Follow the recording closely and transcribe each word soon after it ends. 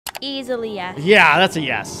Easily yes. Yeah, that's a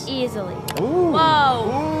yes. Easily. Ooh. Whoa.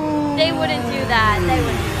 Ooh. They wouldn't do that. They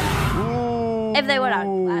wouldn't do that. Ooh. If they would, I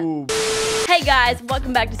would do that. Hey guys,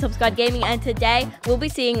 welcome back to Sopo Gaming, and today we'll be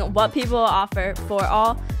seeing what people offer for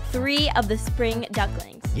all 3 of the spring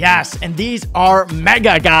ducklings. Yes, and these are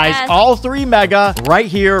mega, guys. Yes. All 3 mega right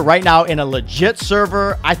here, right now in a legit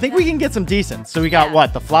server. I think we can get some decent. So we got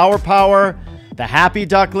what? The flower power, the happy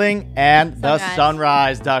duckling, and the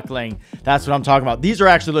sunrise duckling. That's what I'm talking about. These are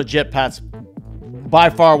actually legit pets.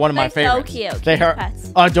 By far one of my favorites. So cute. They are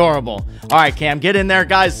pets. Adorable. All right, Cam, get in there,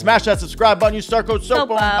 guys. Smash that subscribe button. Use star code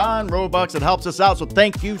Sopo on Robux. It helps us out, so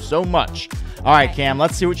thank you so much. All right, Cam,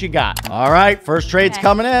 let's see what you got. All right, first trade's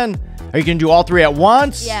coming in. Are you going to do all 3 at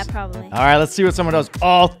once? Yeah, probably. All right, let's see what someone does.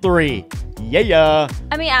 All 3. Yeah.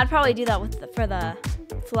 I mean, I'd probably do that with for the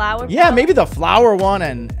flower. Yeah, maybe the flower one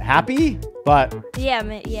and happy, but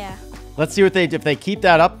yeah. Let's see what they do. If they keep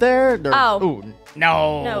that up there. Oh. Ooh,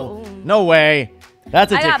 no way.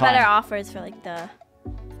 That's a decline. I got better offers for like the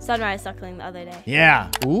sunrise duckling the other day.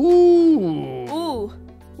 Yeah. Ooh.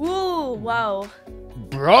 Whoa.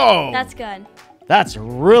 Bro. That's good. That's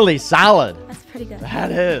really solid. That's pretty good.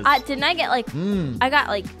 That is. Didn't I get like, I got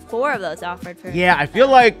like 4 of those offered for Yeah, I feel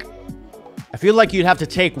like you'd have to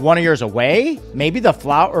take one of yours away. Maybe the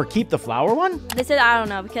flower, or keep the flower one. They said, I don't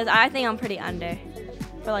know, because I think I'm pretty under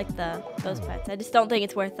for like those pets. I just don't think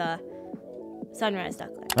it's worth a sunrise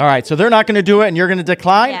duckling. All right, so they're not going to do it and you're going to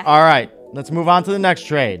decline? Yeah. All right, let's move on to the next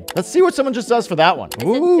trade. Let's see what someone just does for that one.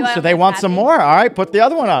 Ooh, so they want some more. All right, put the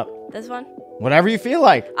other one up. This one? Whatever you feel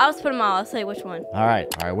like. I'll just put them all. I'll say which one. All right,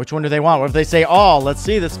 which one do they want? What if they say all? Let's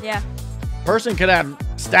see. This person could have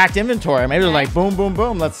stacked inventory. Maybe they're like boom, boom,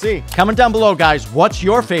 boom. Let's see. Comment down below, guys. What's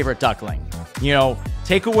your favorite duckling? You know,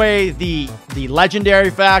 take away the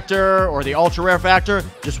legendary factor or the ultra rare factor.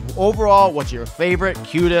 Just overall, what's your favorite,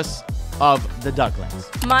 cutest of the ducklings?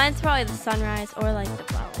 Mine's probably the sunrise or like the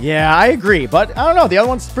flower. Yeah, I agree, but I don't know. The other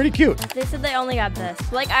one's pretty cute. They said they only got this.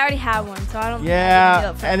 But, like, I already have one, so I don't think I can do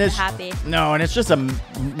it for and it's happy. No, and it's just a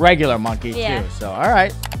regular monkey too. So all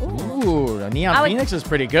right. Ooh, the neon phoenix is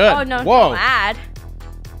pretty good. Oh no, whoa! don't add.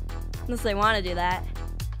 Unless they want to do that.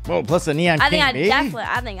 Whoa, plus the neon. I think I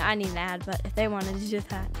need an ad, but if they wanted to do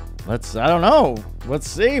that. I don't know. Let's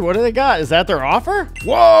see. What do they got? Is that their offer?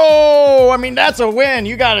 Whoa! I mean, that's a win.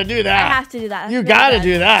 You got to do that. I have to do that. You got to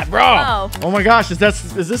do that, bro. Oh my gosh, is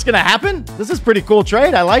this going to happen? This is pretty cool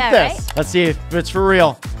trade. I like this. Right? Let's see if it's for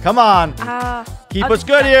real. Come on. Keep us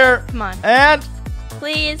good here. Come on. And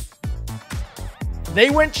please.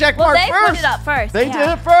 They went check mark first. They put it up first. They did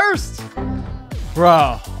it first.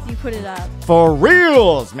 Bro. You put it up. For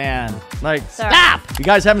reals, man. Like, stop. If you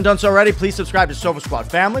guys haven't done so already, please subscribe to Sopo Squad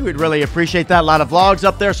Family. We'd really appreciate that. A lot of vlogs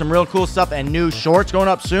up there, some real cool stuff, and new shorts going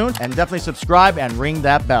up soon. And definitely subscribe and ring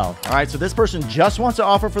that bell. All right, so this person just wants to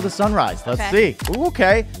offer for the sunrise. Let's see. Ooh,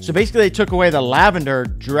 okay. So basically, they took away the lavender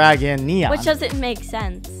dragon neon. Which doesn't make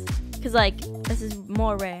sense. Because, like, this is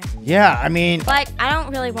more rare. Yeah, I mean... Like, I don't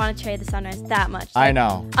really want to trade the sunrise that much. Like, I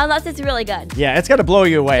know. Unless it's really good. Yeah, it's got to blow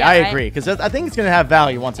you away. Yeah, I agree. Because I think it's going to have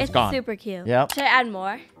value once it's gone. It's super cute. Yep. Should I add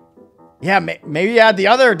more? Yeah, maybe add the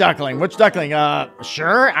other duckling. Which duckling?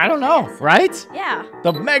 Sure. I don't know. Right? Yeah.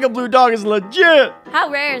 The mega blue dog is legit. How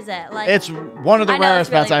rare is it? Like, it's one of the rarest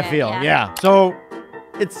pets, I feel. Yeah. So,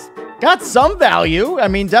 it's got some value. I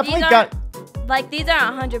mean, definitely got... Like, these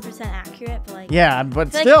aren't 100% accurate, but like... Yeah, but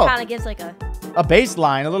I feel still... Like it kind of gives like a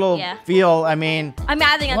baseline, a little feel. I mean... I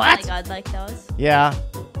think it's really good, like those. Yeah.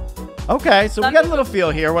 Okay, so we got a little feel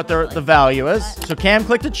here what the value is. So Cam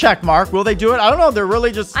clicked a check mark. Will they do it? I don't know. They're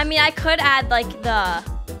really just... I mean, I could add like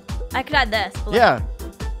I could add this. But, like,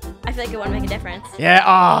 I feel like it wouldn't make a difference.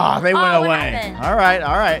 Yeah, they went away. All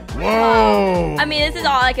right. Whoa. I mean, this is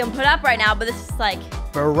all I can put up right now, but this is like...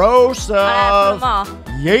 Ferocious.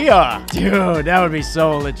 Yeah. Dude, that would be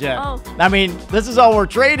so legit. I mean, this is all we're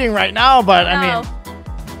trading right now, but I mean,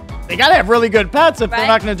 they got to have really good pets if they're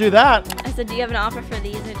not going to do that. I said, do you have an offer for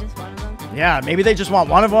these or just one of them? Yeah, maybe they just want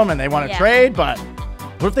one of them and they want to trade, but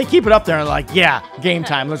what if they keep it up there and like, yeah, game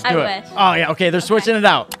time, let's do it. Oh, yeah, okay, they're switching it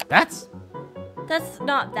out. That's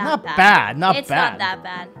not that bad. It's not that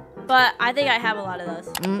bad. But I think I have a lot of those.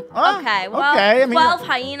 Okay, well, I mean, 12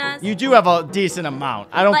 hyenas. You do have a decent amount.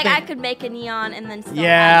 I don't think... I could make a neon and then still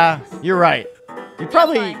hyenas. You're right. You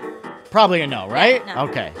probably a no, right? Yeah, no.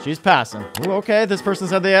 Okay, she's passing. Ooh, okay, this person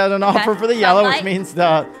said they had an offer for the yellow, which means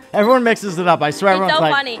everyone mixes it up. I swear everyone's so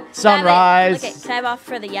like, funny. Sunrise. Okay, can I have offer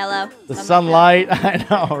for the yellow? The sunlight. I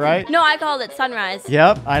know, right? No, I called it sunrise.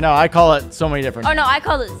 Yep, I know. I call it so many different names. Oh, no, I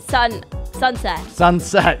called it sunset.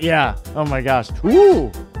 Sunset, yeah. Oh, my gosh. Ooh.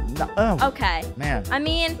 Okay. Man. I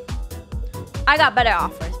mean, I got better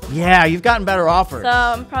offers. Yeah, you've gotten better offers. So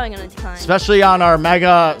I'm probably going to decline. Especially on our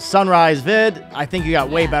Mega Sunrise vid, I think you got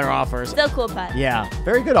way better offers. Still cool pet. Yeah,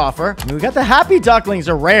 very good offer. I mean, we got the Happy Ducklings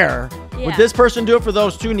are rare. Yeah. Would this person do it for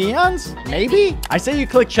those 2 neons? Maybe? I say you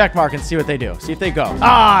click check mark and see what they do. See if they go.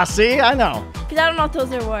 Ah, see? I know. Because I don't know if those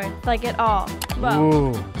are worth, like, at all. Whoa.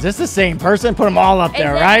 Ooh. Is this the same person? Put them all up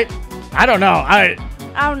there, right? I don't know.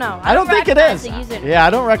 I don't know. I don't think it is. Yeah, I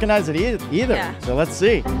don't recognize it either. Yeah. So let's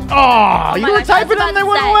see. Oh, you were typing them, they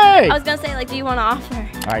went away. I was going to say, like, do you want to offer?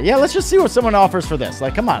 All right, yeah, let's just see what someone offers for this.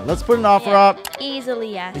 Like, come on, let's put an offer up.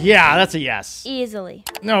 Easily, yes. Yeah, that's a yes. Easily.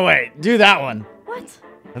 No, wait, do that one. What?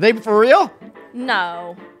 Are they for real?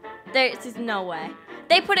 No. There's just no way.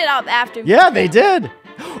 They put it up after. Yeah, they did.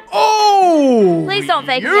 Oh! Please don't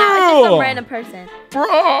fake me out. It's just some random person.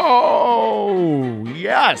 Bro!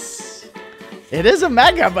 Yes. It is a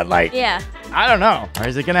mega, but like, yeah. I don't know. Or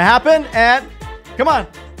is it going to happen? And come on.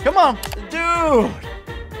 Come on. Dude.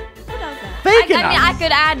 Faking I mean, I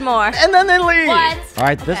could add more. And then they leave. What? All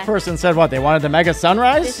right, this person said what? They wanted the Mega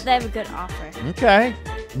Sunrise? They have a good offer. Okay.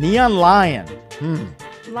 Neon Lion.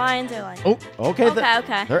 Lions are like. Oh, okay.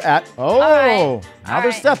 Okay. They're at. Oh. Now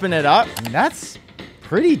they're stepping it up. I mean, that's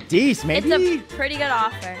pretty decent. Maybe. It's a pretty good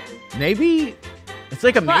offer. Maybe. It's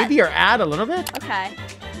like a maybe or add a little bit. Okay.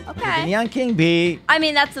 The Neon King Bee. I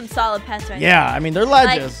mean, that's some solid pets right Yeah, now. I mean, they're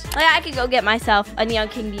ledges. Like, I could go get myself a Neon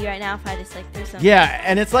King Bee right now if I just, like, threw some. Yeah,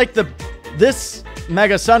 and it's like this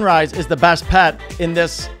Mega Sunrise is the best pet in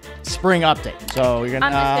this spring update. So you're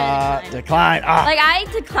going to decline. Ah. Like, I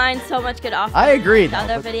declined so much good offers. I agree. The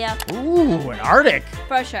other video. Ooh, an Arctic.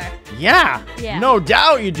 For sure. Yeah. No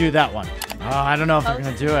doubt you do that one. Oh, I don't know if they're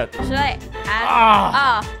going to do it. Should I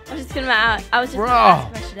add? Oh, I was just going to add. I was just going to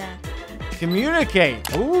ask if I should add.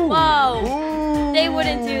 Communicate. Ooh. Whoa. Ooh. They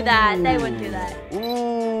wouldn't do that. They wouldn't do that.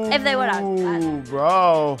 Ooh. If they would, I would. Ooh,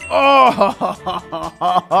 bro.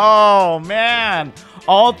 Oh, man.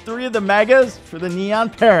 All 3 of the megas for the Neon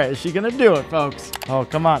Parrot. Is she going to do it, folks? Oh,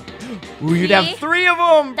 come on. Ooh, you'd have 3 of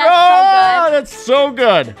them, bro. That's so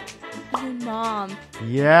good. Oh, Mom.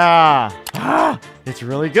 Yeah. It's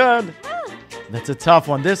really good. That's a tough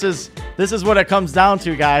one. This is what it comes down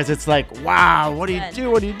to, guys. It's like, wow, what do you do?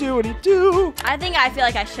 What do you do? What do you do? I feel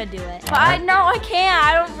like I should do it. But I know I can't.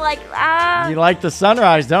 I don't like, You like the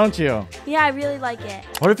sunrise, don't you? Yeah, I really like it.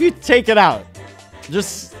 What if you take it out?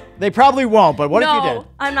 They probably won't, but what if you did? No,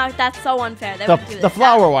 I'm not. That's so unfair. They wouldn't do this. The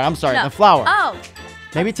flower one. I'm sorry, the flower. Oh.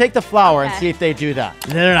 Maybe take the flower and see if they do that.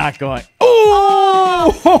 They're not going.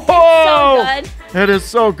 Oh! It's so good. It is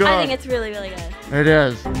so good. I think it's really, really good. It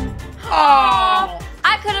is. Oh!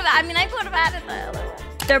 I could have added the other one.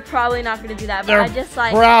 They're probably not going to do that, but I just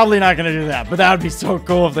like... probably not going to do that, but that would be so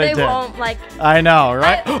cool if they did. They won't, like... I know,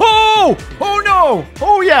 right? Oh no!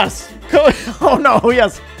 Oh, yes! Oh, no,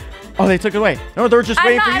 yes. Oh, they took it away. No, they're just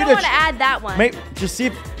waiting for you to... I don't want to add that one. Just see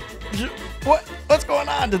if... What's going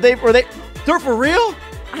on? They're for real?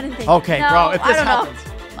 I didn't think... Okay, no, bro, if this happens...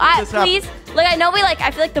 Please, like, I know I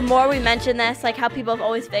feel like the more we mention this, like how people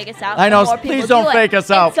always fake us out. I know, the more please don't fake us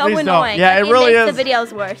out. It's so please annoying. Don't. Yeah, like, it really is. It makes the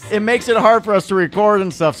videos worse. It makes it hard for us to record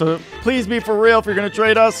and stuff, so please be for real if you're going to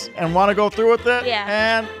trade us and want to go through with it. Yeah.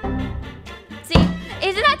 And... See,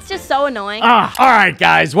 isn't that just so annoying? All right,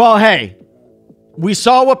 guys. Well, hey. We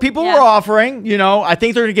saw what people were offering. You know, I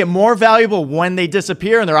think they're going to get more valuable when they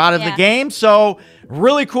disappear and they're out of the game. So,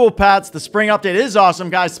 really cool pets. The spring update is awesome,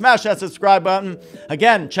 guys. Smash that subscribe button.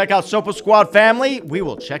 Again, check out Sopo Squad Family. We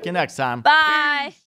will check you next time. Bye.